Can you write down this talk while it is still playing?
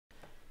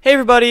Hey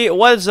everybody,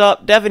 what is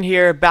up? Devin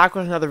here, back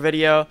with another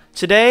video.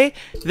 Today,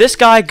 this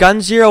guy,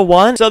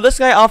 Gun01, so this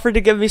guy offered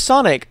to give me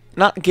Sonic.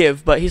 Not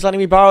give, but he's letting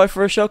me borrow it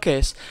for a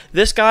showcase.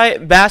 This guy,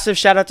 massive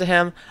shout out to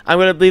him. I'm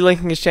going to be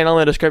linking his channel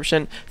in the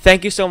description.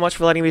 Thank you so much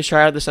for letting me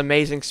try out this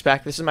amazing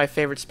spec. This is my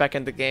favorite spec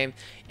in the game,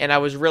 and I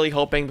was really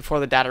hoping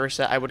before the data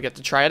reset I would get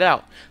to try it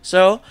out.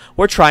 So,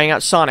 we're trying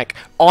out Sonic.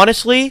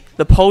 Honestly,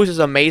 the pose is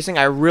amazing.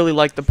 I really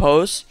like the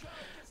pose.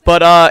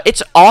 But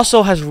it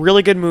also has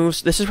really good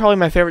moves. This is probably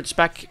my favorite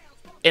spec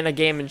in a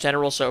game in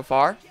general so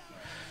far.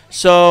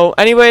 So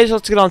anyways,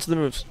 let's get on to the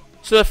moves.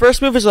 So the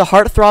first move is a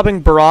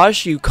heart-throbbing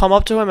barrage. You come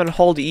up to him and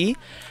hold E.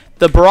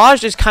 The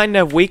barrage is kind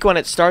of weak when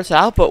it starts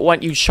out, but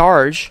when you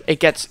charge, it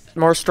gets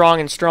more strong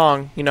and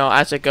strong, you know,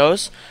 as it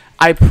goes.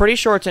 I'm pretty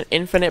sure it's an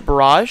infinite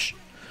barrage.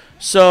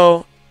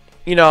 So,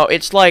 you know,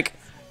 it's like,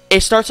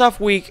 it starts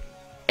off weak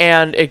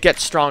and it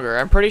gets stronger.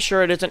 I'm pretty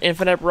sure it is an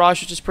infinite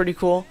barrage, which is pretty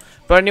cool.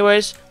 But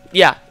anyways,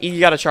 yeah, you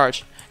gotta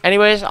charge.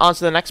 Anyways, on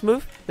to the next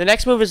move. The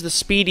next move is the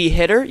speedy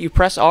hitter. You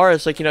press R,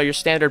 it's like, you know, your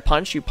standard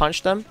punch. You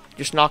punch them,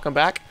 just knock them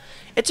back.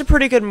 It's a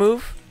pretty good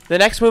move. The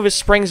next move is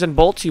springs and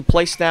bolts. You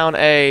place down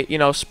a, you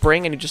know,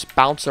 spring and you just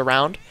bounce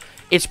around.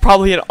 It's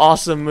probably an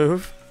awesome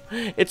move.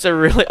 It's a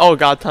really, oh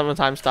god,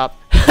 time stop.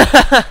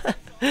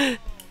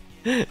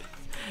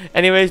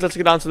 Anyways, let's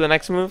get on to the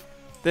next move.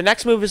 The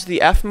next move is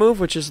the F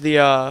move, which is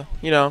the,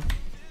 you know,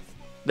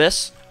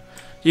 this.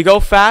 You go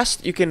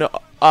fast, you can,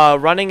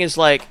 running is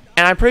like,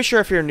 and I'm pretty sure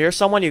if you're near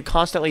someone, you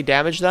constantly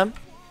damage them,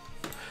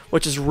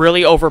 which is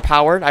really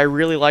overpowered. I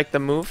really like the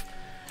move.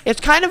 It's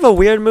kind of a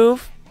weird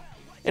move,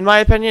 in my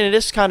opinion. It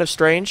is kind of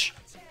strange,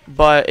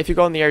 but if you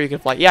go in the air, you can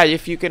fly. Yeah,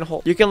 if you can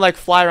hold, you can like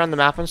fly around the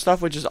map and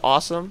stuff, which is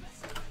awesome.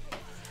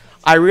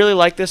 I really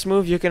like this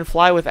move. You can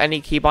fly with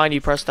any keybind. You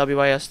press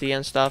WASD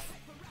and stuff.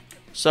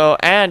 So,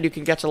 and you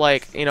can get to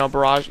like, you know,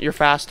 barrage. You're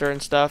faster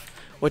and stuff,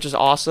 which is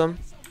awesome.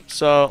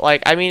 So,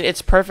 like, I mean,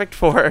 it's perfect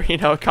for, you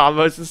know,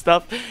 combos and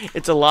stuff.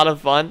 It's a lot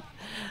of fun.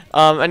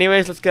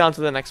 Anyways, let's get on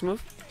to the next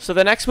move. So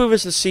the next move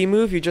is the C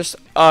move. You just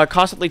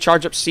constantly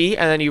charge up C,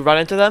 and then you run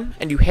into them,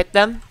 and you hit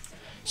them.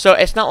 So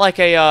it's not like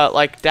a,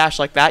 like, dash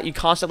like that. You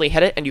constantly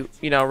hit it, and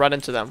you know, run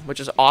into them, which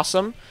is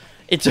awesome.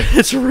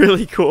 It's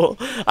really cool.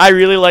 I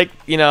really like,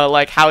 you know,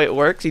 like, how it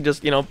works. You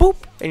just, you know, boop,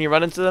 and you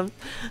run into them.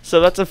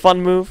 So that's a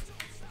fun move.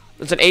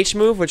 It's an H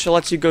move, which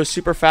lets you go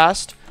super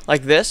fast,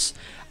 like this.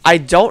 I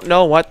don't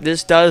know what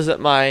this does at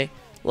my,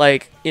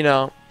 like, you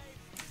know,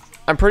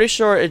 I'm pretty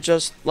sure it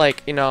just,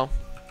 like, you know,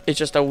 it's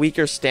just a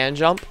weaker stand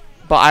jump,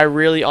 but I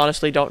really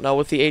honestly don't know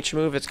with the H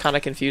move. It's kind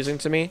of confusing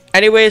to me.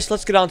 Anyways,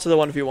 let's get on to the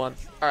 1v1.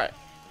 Alright.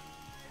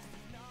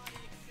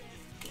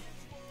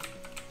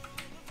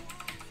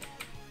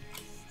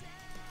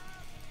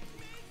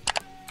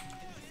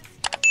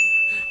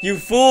 You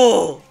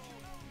fool!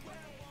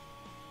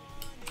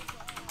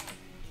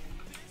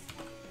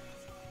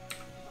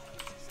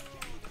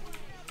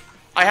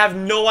 I have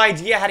no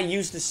idea how to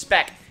use this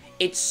spec.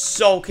 It's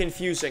so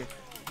confusing.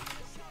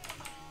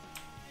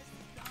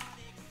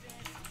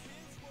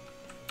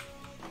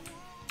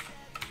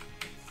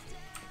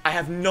 I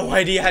have no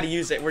idea how to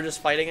use it. We're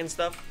just fighting and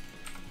stuff.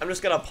 I'm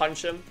just gonna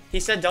punch him. He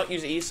said don't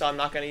use E, so I'm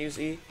not gonna use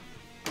E.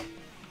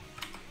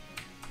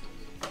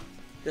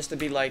 Just to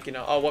be like, you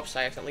know, oh, whoops,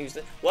 I accidentally used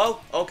it. Whoa,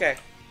 okay.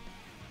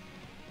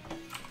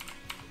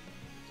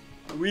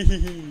 Wee,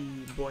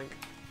 boink.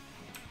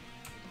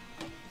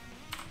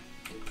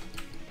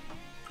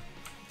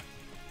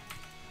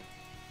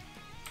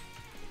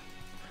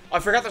 I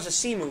forgot there's a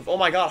C move. Oh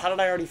my god, how did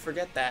I already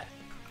forget that?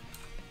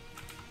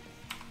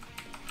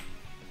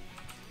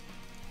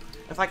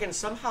 If I can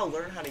somehow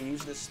learn how to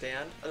use this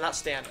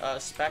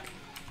spec.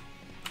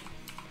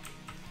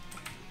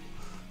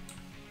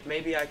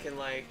 Maybe I can,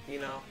 like, you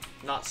know,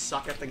 not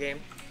suck at the game.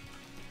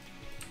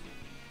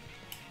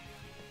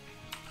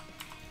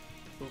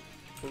 Boop,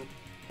 boop,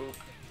 boop,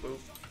 boop,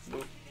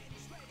 boop.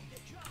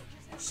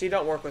 C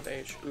don't work with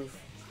H.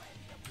 Oof.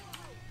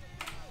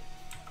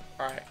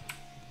 Alright.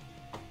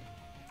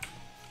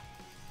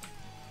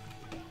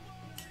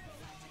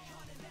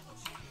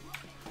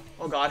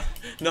 Oh god.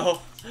 No.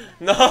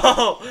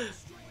 No!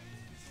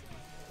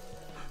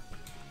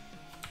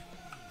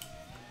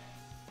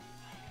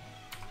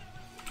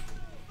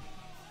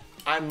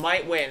 I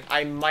might win.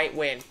 I might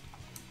win.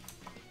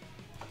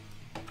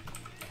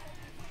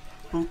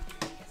 Boop.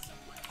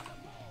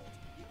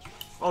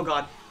 Oh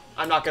god.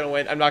 I'm not gonna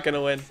win. I'm not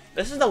gonna win.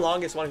 This is the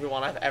longest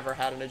 1v1 I've ever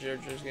had in a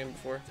JoJo's game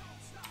before.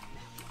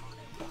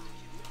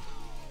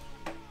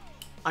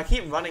 I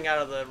keep running out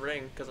of the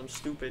ring because I'm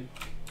stupid.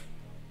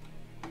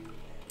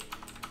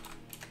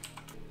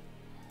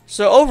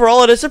 So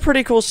overall, it is a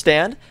pretty cool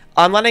stand.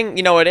 I'm letting,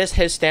 you know, it is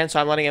his stand,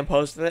 so I'm letting him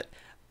pose with it.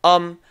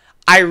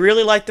 I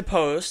really like the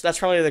pose. That's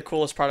probably the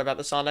coolest part about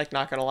the Sonic,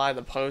 not gonna lie.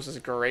 The pose is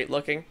great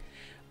looking.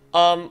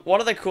 One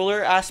of the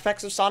cooler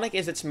aspects of Sonic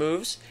is its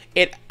moves.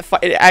 It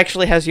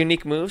actually has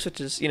unique moves, which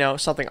is, you know,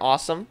 something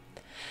awesome.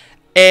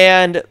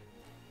 And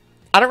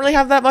I don't really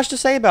have that much to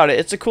say about it.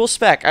 It's a cool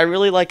spec. I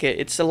really like it.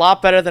 It's a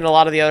lot better than a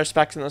lot of the other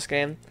specs in this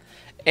game.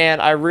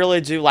 And I really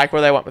do like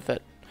where they went with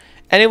it.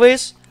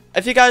 Anyways,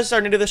 if you guys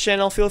are new to this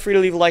channel, feel free to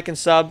leave a like and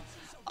sub.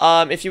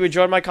 If you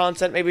enjoyed my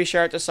content, maybe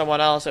share it to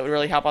someone else. It would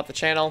really help out the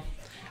channel.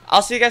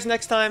 I'll see you guys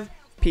next time.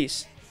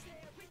 Peace.